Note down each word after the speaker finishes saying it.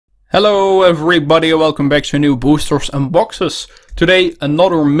Hello everybody, welcome back to a new Boosters Unboxes. Today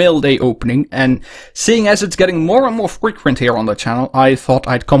another mail day opening, and seeing as it's getting more and more frequent here on the channel, I thought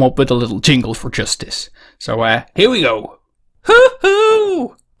I'd come up with a little jingle for just this. So here we go.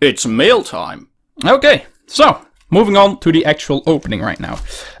 Hoo-hoo! It's mail time. Okay, so moving on to the actual opening right now.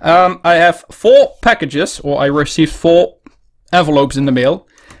 I have 4 packages, or I received 4 envelopes in the mail.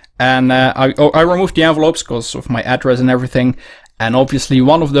 And I removed the envelopes because of my address and everything. And obviously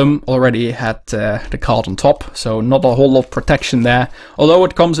one of them already had the card on top, so not a whole lot of protection there. Although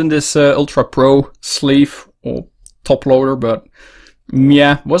it comes in this Ultra Pro sleeve or top loader, but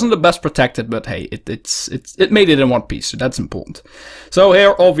yeah, wasn't the best protected. But hey, it made it in one piece, so that's important. So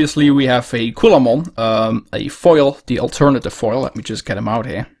here obviously we have a Kulamon, a foil, the alternative foil. Let me just get him out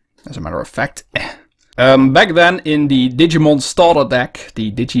here. As a matter of fact. Back then in the Digimon Starter deck,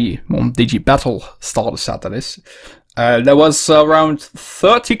 the Digimon Digi-Battle Starter Set that is, there was around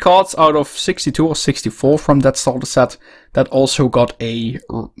 30 cards out of 62 or 64 from that starter set that also got a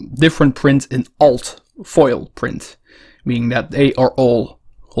different print in alt foil print, meaning that they are all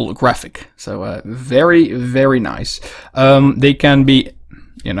holographic. So very, very nice. They can be,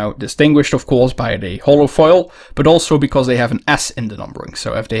 you know, distinguished of course by the holo foil, but also because they have an S in the numbering.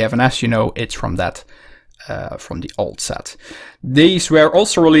 So if they have an S, you know it's from that. From the alt set. These were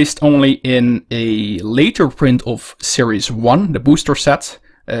also released only in a later print of Series 1, the booster set,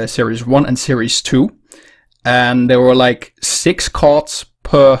 Series 1 and Series 2. And there were like 6 cards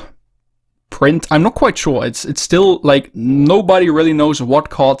per print. I'm not quite sure. It's still like nobody really knows what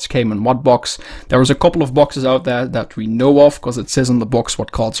cards came in what box. There was a couple of boxes out there that we know of because it says on the box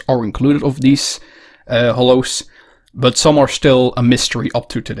what cards are included of these holos. But some are still a mystery up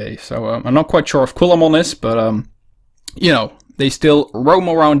to today. So I'm not quite sure if Kulamon is, but you know, they still roam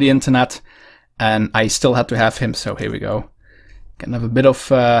around the internet, and I still had to have him. So here we go. Can have a bit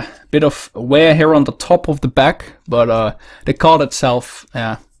of wear here on the top of the back, but the card itself,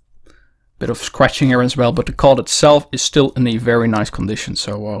 yeah, bit of scratching here as well. But the card itself is still in a very nice condition.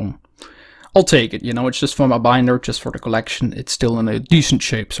 So I'll take it. You know, it's just for my binder, just for the collection. It's still in a decent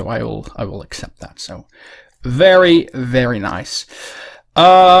shape, so I will accept that. So. Very, very nice.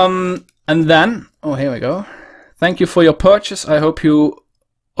 And then, oh, here we go. Thank you for your purchase. I hope you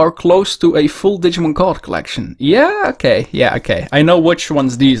are close to a full Digimon card collection. Yeah, okay. Yeah, okay. I know which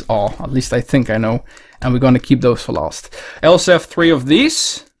ones these are. At least I think I know. And we're going to keep those for last. I also have 3 of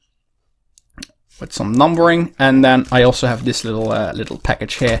these with some numbering. And then I also have this little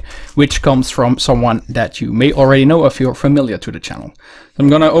package here, which comes from someone that you may already know if you're familiar to the channel. So I'm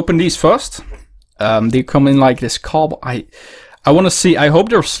going to open these first. They come in like this cardboard. I want to see. I hope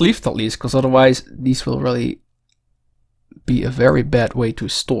they're sleeved at least, because otherwise these will really be a very bad way to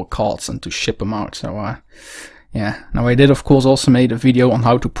store cards and to ship them out. So yeah. Now I did of course also made a video on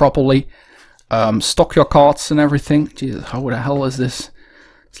how to properly stock your cards and everything. Jesus, how the hell is this?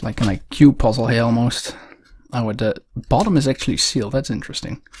 It's like an IQ puzzle here almost. Oh, the bottom is actually sealed. That's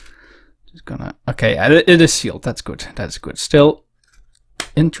interesting. Just gonna. Okay, it is sealed. That's good. That's good. Still.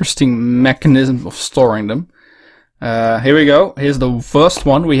 Interesting mechanism of storing them. Here we go. Here's the first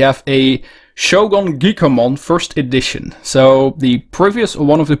one. We have a Shogun Geekamon first edition. So the previous,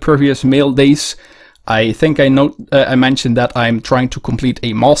 one of the previous mail days, I think I mentioned that I'm trying to complete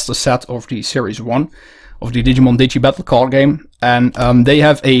a master set of the Series 1 of the Digimon Digi-Battle card game, and they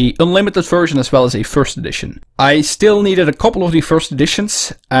have a unlimited version as well as a first edition. I still needed a couple of the first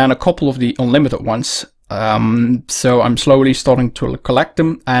editions and a couple of the unlimited ones. So I'm slowly starting to collect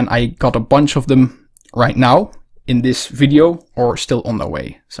them, and I got a bunch of them right now in this video, or still on their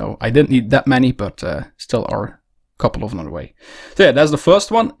way. So I didn't need that many, but still are a couple of them on the way. So yeah, that's the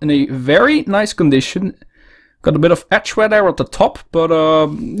first one in a very nice condition. Got a bit of edge wear there at the top, but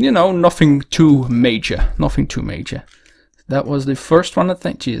you know, nothing too major. Nothing too major. That was the first one, I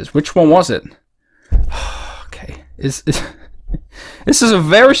think. Jesus, which one was it? Okay, this is a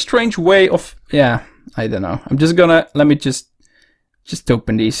very strange way of, yeah. I don't know. I'm just gonna, let me just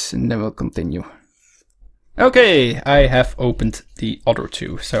open these and then we'll continue. Okay, I have opened the other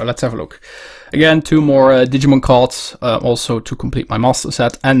 2. So let's have a look. Again, 2 more Digimon cards, also to complete my master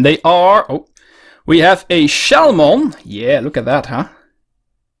set. And they are, oh, we have a Shellmon. Yeah, look at that, huh?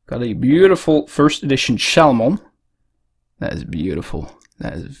 Got a beautiful first edition Shellmon. That is beautiful.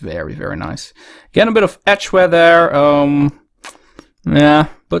 That is very, very nice. Again, a bit of edge wear there. Yeah,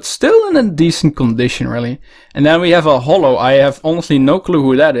 but still in a decent condition, really. And then we have a holo. I have honestly no clue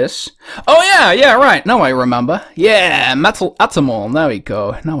who that is. Oh yeah, right. Now I remember. Yeah, Metal Atomon. There we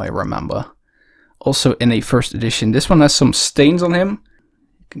go. Now I remember. Also in a first edition. This one has some stains on him.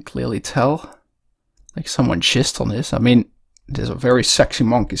 You can clearly tell. Like someone jizzed on this. I mean, It is a very sexy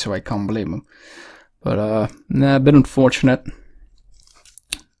monkey, so I can't blame him. But nah, a bit unfortunate.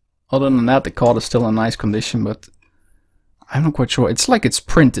 Other than that, the card is still in nice condition, but I'm not quite sure. It's like it's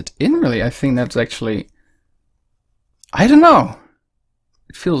printed in, really. I think that's actually... I don't know.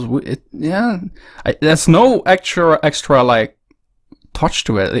 It feels weird. Yeah. There's no extra like touch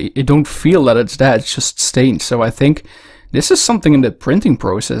to it. You don't feel that it's that. It's just stained. So I think this is something in the printing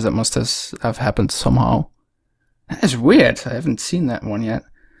process that must have happened somehow. That's weird. I haven't seen that one yet.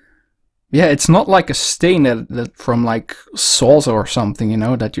 Yeah, it's not like a stain that from like Salsa or something, you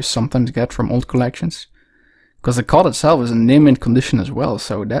know, that you sometimes get from old collections. Because the card itself is in mint condition as well,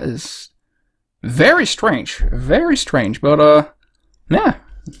 so that is very strange. Very strange, but yeah,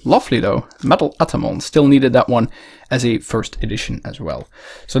 lovely though. Metal Atomon, still needed that one as a first edition as well.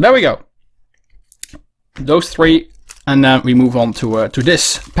 So there we go. Those three, and then we move on to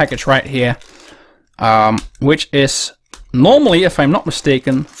this package right here, which is... normally, if I'm not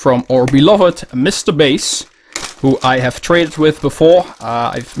mistaken, from our beloved Mr. Basee, who I have traded with before.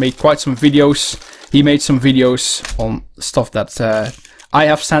 I've made quite some videos. He made some videos on stuff that I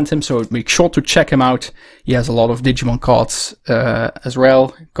have sent him, so make sure to check him out. He has a lot of Digimon cards as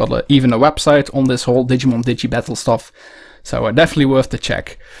well. Got even a website on this whole Digimon Digi-Battle stuff, so definitely worth the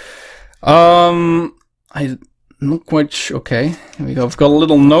check. I'm not quite sure. Okay, here we go. I've got a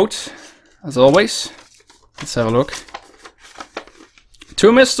little note, as always. Let's have a look.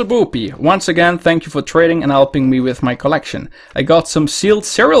 To Mr. Bopi, once again, thank you for trading and helping me with my collection. I got some sealed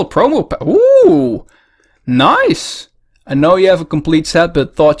serial promo pack. Ooh, nice. I know you have a complete set,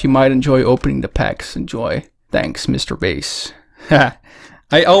 but thought you might enjoy opening the packs. Enjoy. Thanks, Mr. Basee.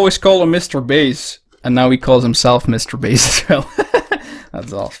 I always call him Mr. Basee, and now he calls himself Mr. Basee as well.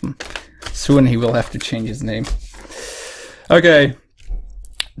 That's awesome. Soon he will have to change his name. Okay.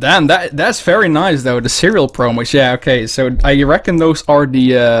 Damn, that's very nice though, the serial promos. Yeah, okay, so I reckon those are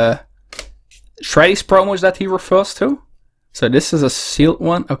the Shreddies promos that he refers to. So this is a sealed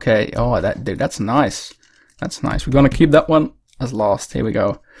one. Okay, oh, dude, that's nice. That's nice. We're gonna keep that one as last. Here we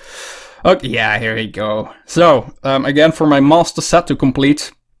go. Okay, yeah, here we go. So, again, for my master set to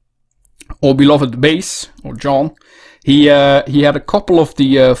complete, our beloved Basee, or John, he had a couple of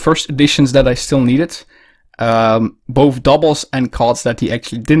the first editions that I still needed. Both doubles and cards that he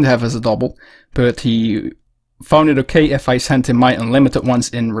actually didn't have as a double, but he found it okay if I sent him my unlimited ones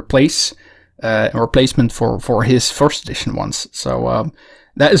in replacement for his first edition ones. So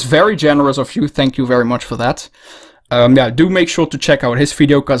that is very generous of you. Thank you very much for that. Yeah, do make sure to check out his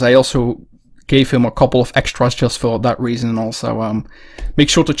video, because I also gave him a couple of extras just for that reason. Also, make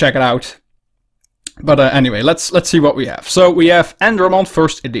sure to check it out. But anyway, let's see what we have. So we have Andromon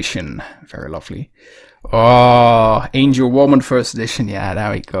first edition. Very lovely. Oh, Angel Woman first edition. Yeah,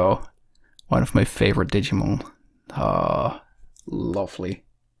 there we go. One of my favorite Digimon. Oh, lovely.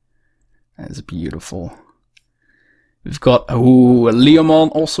 That's beautiful. We've got a Leomon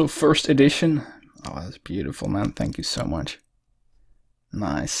also first edition. Oh, that's beautiful, man. Thank you so much.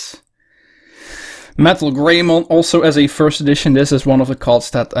 Nice. Metal Greymon also as a first edition. This is one of the cards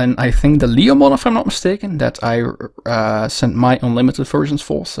that, and I think the Leomon, if I'm not mistaken, that I sent my unlimited versions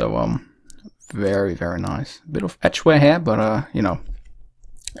for. So, very, very nice. A bit of edge wear here, but you know,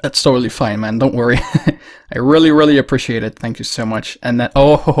 that's totally fine, man. Don't worry. I really, really appreciate it. Thank you so much. And then,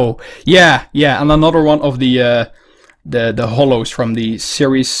 oh, yeah, and another one of the holos from the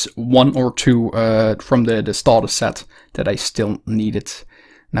series 1 or 2 from the starter set that I still needed.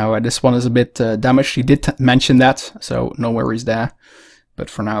 Now this one is a bit damaged. He did mention that, so no worries there. But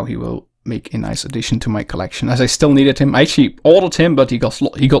for now, he will make a nice addition to my collection, as I still needed him. I actually ordered him, but he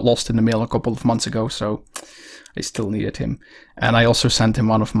got lost in the mail a couple of months ago, so I still needed him. And I also sent him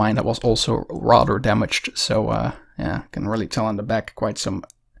one of mine that was also rather damaged. So yeah, can really tell on the back quite some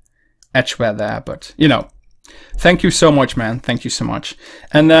edge wear there, but you know. Thank you so much, man. Thank you so much.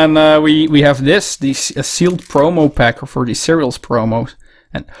 And then we have a sealed promo pack for the serials promos.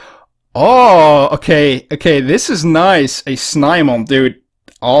 And oh, okay, this is nice. A Snymon, dude,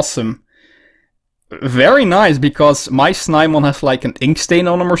 awesome. Very nice, because my Snymon has like an ink stain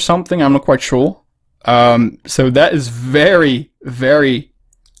on him or something. I'm not quite sure. So that is very, very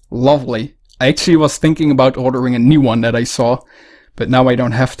lovely. I actually was thinking about ordering a new one that I saw, but now I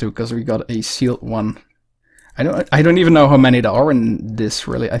don't have to, because we got a sealed one. I don't even know how many there are in this,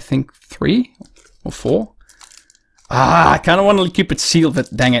 really. I think 3 or 4. Ah, I kind of want to keep it sealed,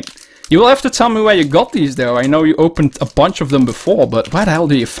 but dang it. You will have to tell me where you got these, though. I know you opened a bunch of them before, but where the hell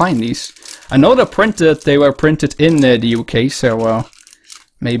do you find these? I know they were printed in the UK, so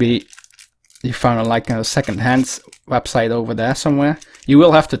maybe you found like a second-hand website over there somewhere. You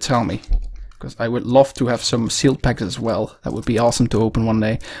will have to tell me. because I would love to have some sealed packs as well. That would be awesome to open one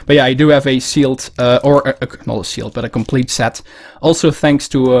day. But yeah, I do have a sealed, not a sealed, but a complete set. Also thanks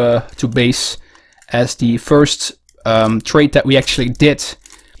to Basee, as the first trade that we actually did,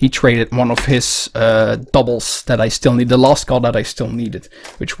 he traded one of his doubles that I still need, the last card that I still needed,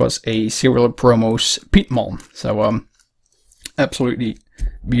 which was a Serial Promos Pitmon. So absolutely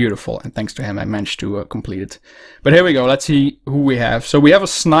beautiful, and thanks to him I managed to complete it. But here we go, let's see who we have. So we have a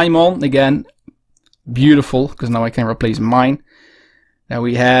Snymon, again, beautiful, because now I can replace mine. Now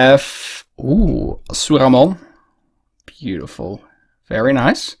we have, ooh, a Suramon, beautiful, very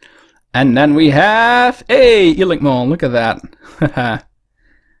nice. And then we have, hey, Illickmon, look at that.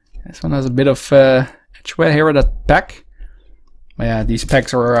 This one has a bit of edge wear here at that pack. But yeah, these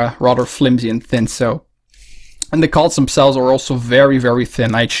packs are rather flimsy and thin, so. And the cards themselves are also very, very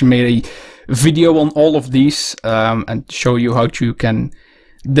thin. I actually made a video on all of these and show you how you can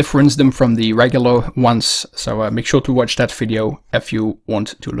difference them from the regular ones. So make sure to watch that video if you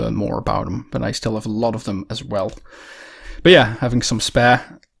want to learn more about them. But I still have a lot of them as well. But yeah, having some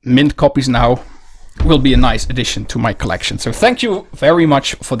spare mint copies now will be a nice addition to my collection. So thank you very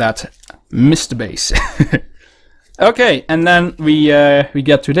much for that, Mr. Basee. Okay, and then we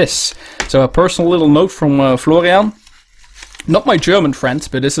get to this. So a personal little note from Florian. Not my German friend,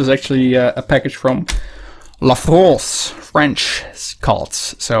 but this is actually a package from La France, French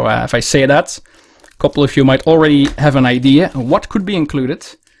cards. So if I say that, a couple of you might already have an idea what could be included.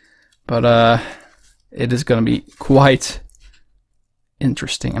 But it is going to be quite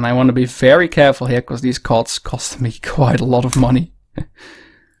interesting. And I want to be very careful here, because these cards cost me quite a lot of money.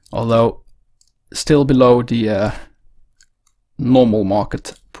 Although, still below the normal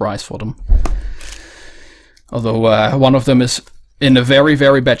market price for them. Although one of them is in a very,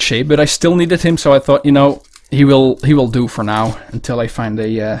 very bad shape, but I still needed him, so I thought, you know, he will do for now until I find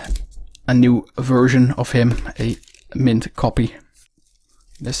a new version of him, a mint copy.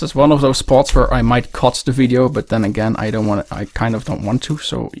 This is one of those spots where I might cut the video, but then again, I kind of don't want to,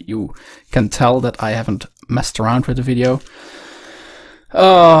 so you can tell that I haven't messed around with the video.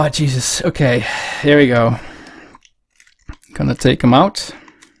 Oh, Jesus. Okay, here we go. Gonna take him out.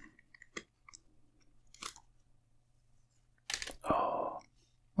 Oh.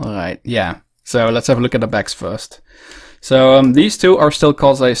 Alright, yeah. So let's have a look at the backs first. So these two are still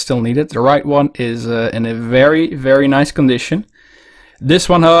cards I still needed. The right one is in a very, very nice condition. This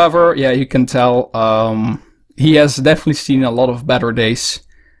one, however, yeah, you can tell he has definitely seen a lot of better days.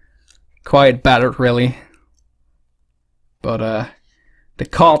 Quite battered, really. But the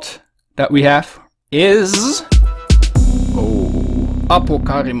card that we have is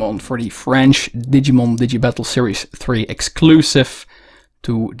Apocarimon for the French Digimon Digi-Battle Series 3, exclusive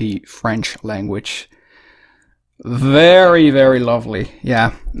to the French language. Very, very lovely.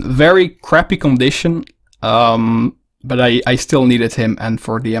 Yeah, very crappy condition. But I still needed him, and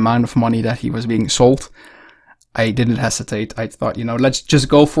for the amount of money that he was being sold, I didn't hesitate. I thought, you know, let's just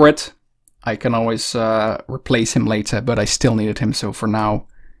go for it. I can always replace him later, but I still needed him, so for now,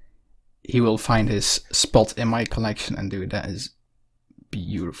 he will find his spot in my collection. And dude, that is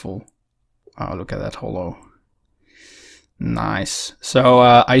beautiful. Oh, look at that holo. Nice. So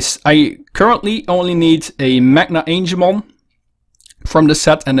I currently only need a Magna Angemon from the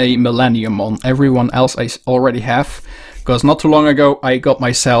set and a Millenniummon. Everyone else I already have, because not too long ago I got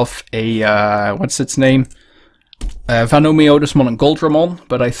myself a what's its name, Vanomiotismon and Goldramon,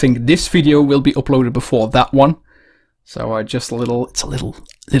 but I think this video will be uploaded before that one. So just a little, it's a little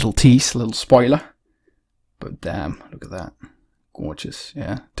tease, a little spoiler. But damn, look at that, gorgeous.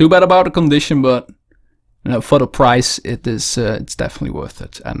 Yeah, too bad about the condition, but you know, for the price, it is it's definitely worth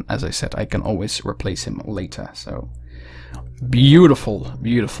it. And as I said, I can always replace him later. So. Beautiful,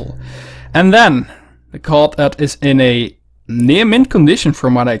 beautiful. And then the card that is in a near mint condition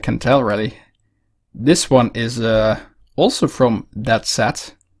from what I can tell, really. This one is also from that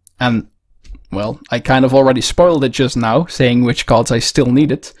set. And, well, I kind of already spoiled it just now, saying which cards I still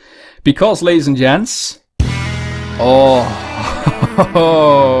needed. Because, ladies and gents... Oh...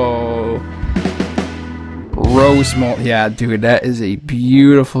 Rosemont. Yeah, dude, that is a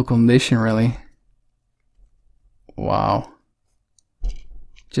beautiful condition, really. Wow.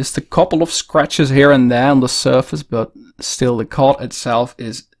 Just a couple of scratches here and there on the surface, but still the card itself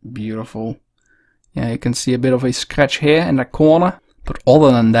is beautiful. Yeah, you can see a bit of a scratch here in the corner, but other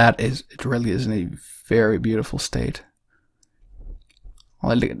than that, it really is in a very beautiful state.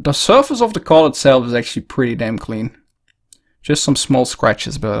 The surface of the card itself is actually pretty damn clean. Just some small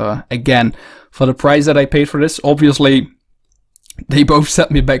scratches, but again, for the price that I paid for this, obviously they both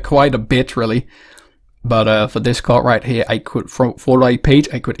set me back quite a bit, really. But for this card right here, I could, for what I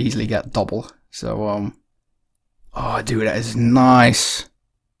paid, I could easily get double. So, oh, dude, that is nice.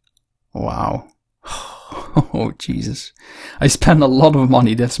 Wow. Oh, Jesus. I spent a lot of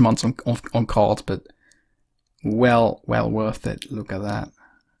money this month on cards, but well worth it. Look at that.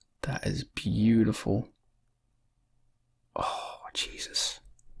 That is beautiful. Oh, Jesus.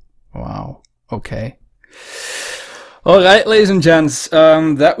 Wow. Okay. Alright, ladies and gents.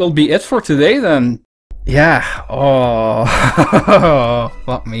 That will be it for today then. Yeah. Oh.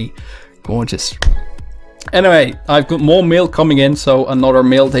 Fuck me. Gorgeous. Anyway, I've got more mail coming in, so another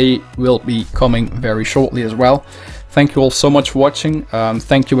mail day will be coming very shortly as well. Thank you all so much for watching.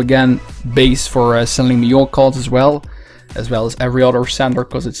 Thank you again, Basee, for sending me your cards as well as every other sender,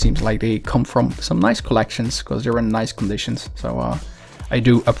 because it seems like they come from some nice collections, because they're in nice conditions. So I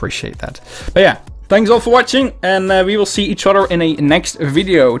do appreciate that. But yeah, thanks all for watching, and we will see each other in a next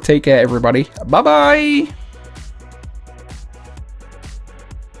video. Take care, everybody. Bye bye.